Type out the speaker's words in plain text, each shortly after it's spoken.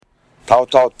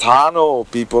Taotao Tano,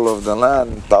 people of the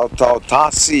land. Taotao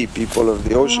Tåsi, people of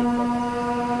the ocean.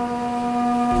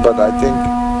 But I think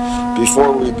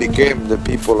before we became the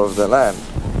people of the land,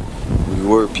 we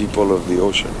were people of the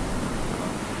ocean.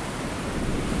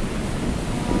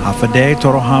 Hafade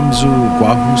Torohamzu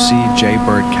Guahusi J.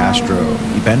 Bird Castro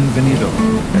y Benvenido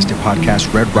este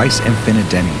podcast Red Rice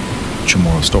Infinideni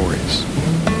Chamorro Stories.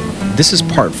 This is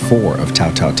part 4 of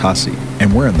Taotao Tåsi,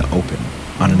 and we're in the open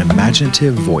on an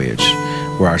imaginative voyage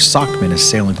where our Sockman is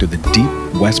sailing through the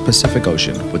deep West Pacific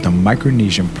Ocean with the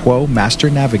Micronesian Pro Master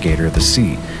Navigator of the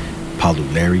Sea,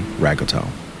 Palulary Ragoto.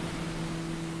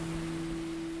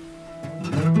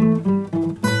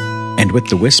 And with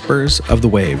the whispers of the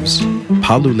waves,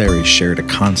 Palulary shared a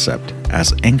concept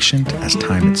as ancient as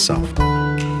time itself,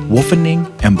 Wolfening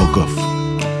and Boguf.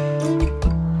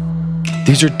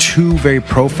 These are two very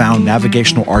profound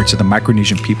navigational arts of the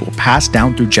Micronesian people passed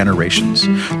down through generations.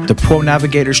 The pro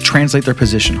navigators translate their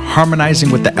position, harmonizing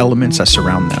with the elements that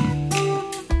surround them.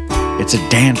 It's a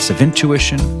dance of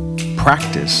intuition,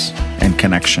 practice, and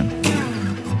connection.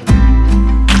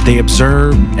 They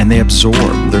observe and they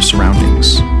absorb their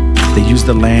surroundings. They use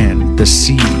the land, the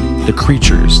sea, the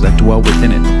creatures that dwell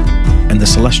within it, and the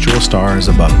celestial stars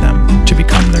above them to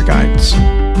become their guides.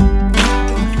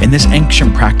 In this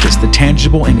ancient practice, the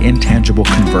tangible and intangible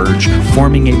converge,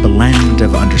 forming a blend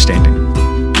of understanding.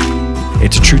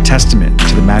 It's a true testament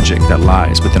to the magic that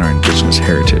lies within our indigenous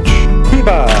heritage.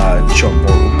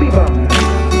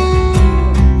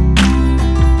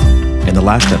 In the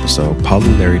last episode,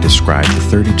 Palulary described the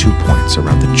 32 points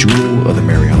around the jewel of the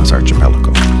Marianas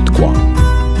Archipelago, Guam.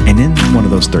 And in one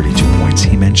of those 32 points,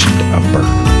 he mentioned a bird.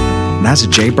 And as a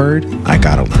jaybird, I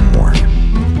gotta learn more.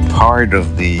 Part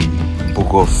of the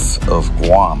Boguf of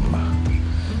Guam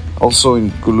also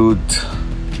include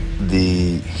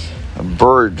the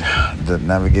bird that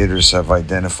navigators have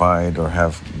identified or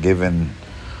have given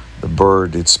the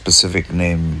bird its specific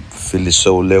name,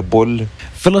 Philisolebol.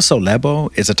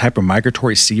 Philisolebo is a type of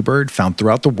migratory seabird found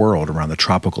throughout the world around the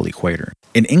tropical equator.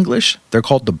 In English, they're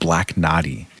called the black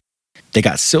noddy. They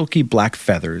got silky black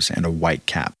feathers and a white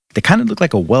cap. They kind of look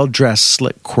like a well-dressed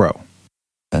slick crow.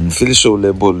 And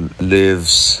Philisolebol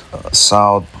lives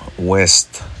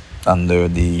southwest under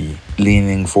the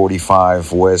leaning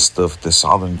 45 west of the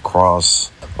Southern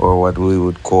Cross, or what we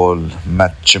would call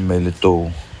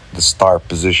Matchamelito, the star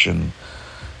position.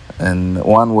 And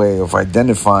one way of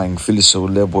identifying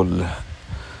Philisolebol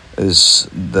is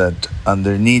that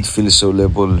underneath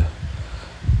Philisolebol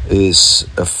is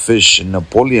a fish, a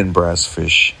Napoleon brass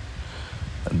fish,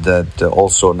 that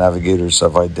also navigators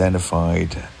have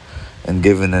identified and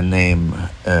given a name,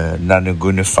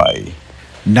 Nanagunify.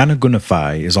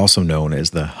 Nanagunify is also known as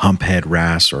the humphead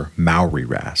wrasse or Maori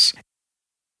wrasse.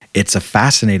 It's a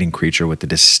fascinating creature with a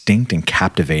distinct and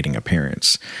captivating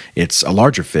appearance. It's a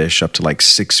larger fish, up to like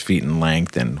 6 feet in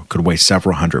length, and could weigh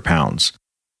several hundred pounds.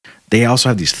 They also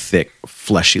have these thick,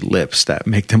 fleshy lips that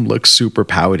make them look super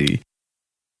pouty.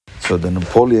 So the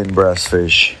Napoleon brass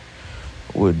fish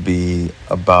would be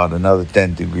about another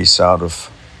 10 degrees south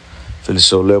of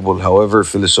Philisolebol. However,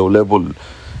 Philisolebol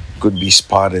could be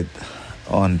spotted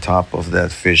on top of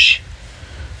that fish.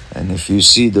 And if you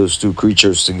see those two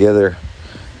creatures together,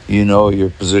 you know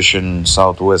your position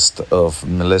southwest of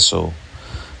Meleso,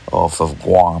 off of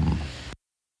Guam.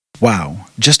 Wow,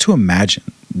 just to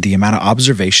imagine the amount of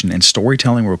observation and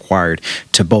storytelling required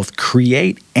to both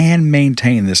create and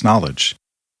maintain this knowledge.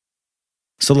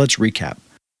 So let's recap.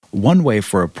 One way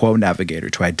for a PO navigator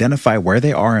to identify where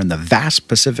they are in the vast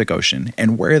Pacific Ocean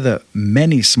and where the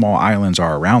many small islands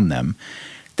are around them,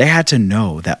 they had to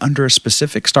know that under a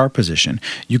specific star position,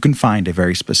 you can find a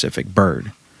very specific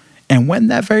bird. And when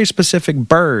that very specific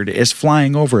bird is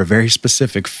flying over a very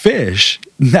specific fish,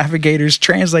 navigators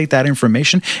translate that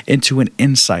information into an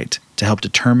insight to help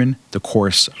determine the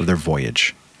course of their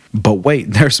voyage. But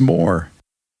wait, there's more.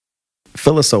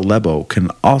 Philisolebo can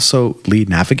also lead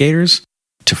navigators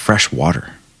to fresh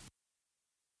water.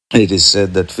 It is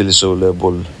said that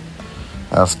Philisolebol,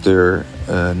 after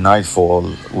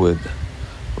nightfall, would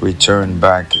return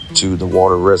back to the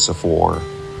water reservoir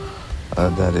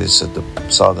that is at the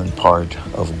southern part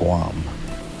of Guam.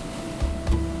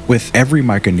 With every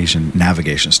Micronesian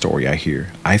navigation story I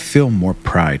hear, I feel more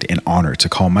pride and honor to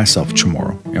call myself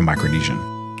Chamorro in Micronesian.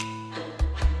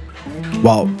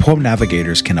 While PO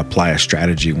navigators can apply a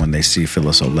strategy when they see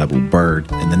Philisolebol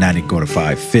bird and the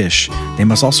Nanagunify fish, they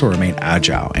must also remain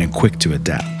agile and quick to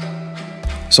adapt.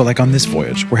 So like on this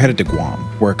voyage, we're headed to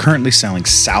Guam. We're currently sailing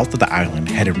south of the island,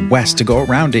 headed west to go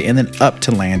around it and then up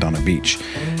to land on a beach.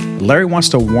 Larry wants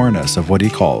to warn us of what he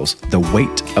calls the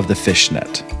weight of the fish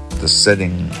net. The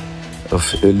setting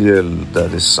of Iliad,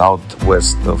 that is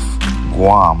southwest of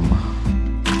Guam.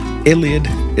 Iliad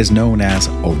is known as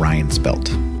Orion's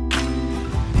Belt.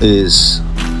 Is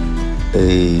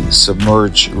a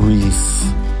submerged reef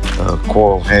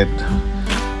coral head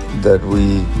that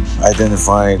we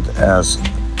identified as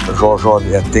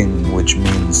Rojoliating, which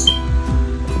means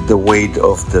the weight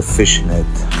of the fishnet,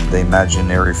 the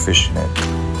imaginary fishnet.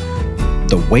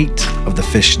 The weight of the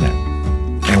fishnet.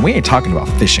 And we ain't talking about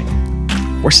fishing.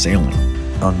 We're sailing.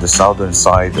 On the southern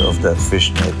side of that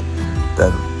fishnet,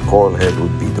 that coral head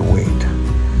would be the weight.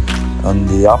 On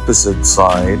the opposite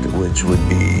side, which would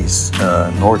be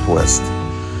northwest,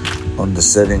 on the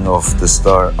setting of the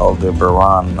star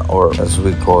Aldebaran, or as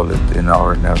we call it in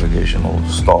our navigational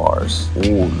stars,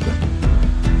 Ul,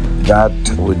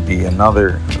 that would be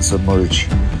another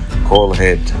submerged coral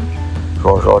head,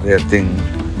 Rojoliating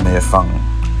Nefang,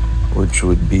 which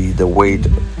would be the weight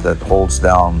that holds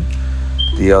down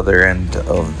the other end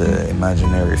of the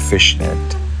imaginary fishnet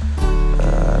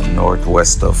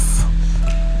northwest of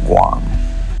Guam.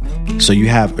 So you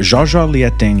have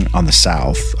Rojoliating on the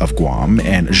south of Guam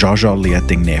and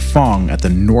Rojoliating Nefang at the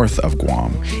north of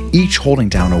Guam, each holding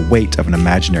down a weight of an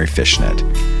imaginary fishnet.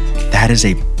 That is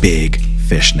a big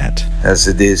fishnet. As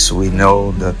it is, we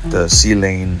know that the sea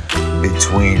lane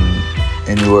between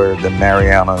anywhere the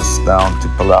Marianas down to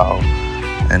Palau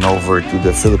and over to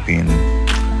the Philippines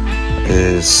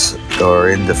is, or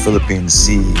in the Philippine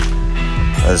Sea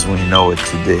as we know it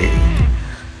today.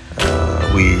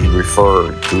 We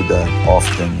refer to that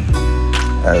often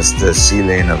as the sea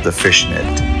lane of the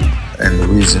fishnet. And the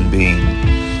reason being,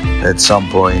 at some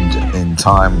point in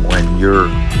time when you're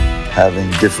having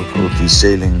difficulty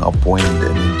sailing upwind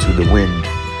and into the wind,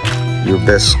 your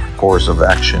best course of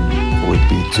action would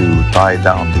be to tie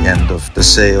down the end of the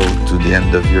sail to the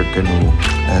end of your canoe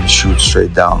and shoot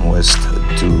straight down west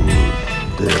to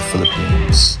the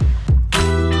Philippines.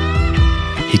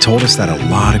 He told us that a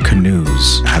lot of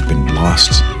canoes have been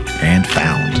lost and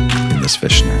found in this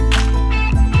fishnet.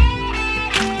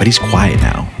 But he's quiet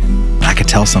now, and I could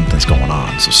tell something's going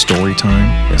on, so story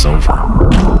time is over.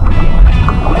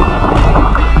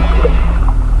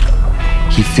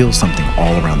 He feels something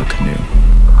all around the canoe.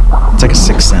 It's like a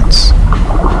sixth sense.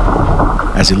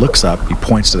 As he looks up, he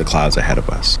points to the clouds ahead of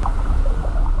us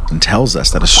and tells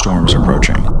us that a storm is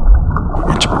approaching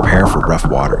and to prepare for rough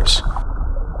waters.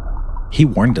 He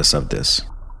warned us of this.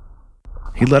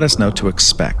 He let us know to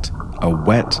expect a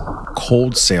wet,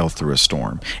 cold sail through a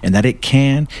storm, and that it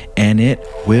can and it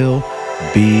will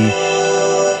be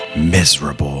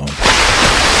miserable.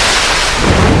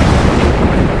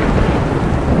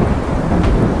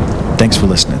 Thanks for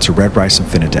listening to Red Rice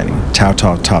Infiniteni,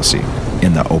 Taotao Tåsi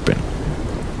in the open.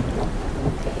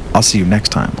 I'll see you next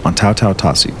time on Taotao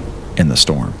Tåsi in the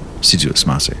storm.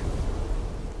 Sijuasmase.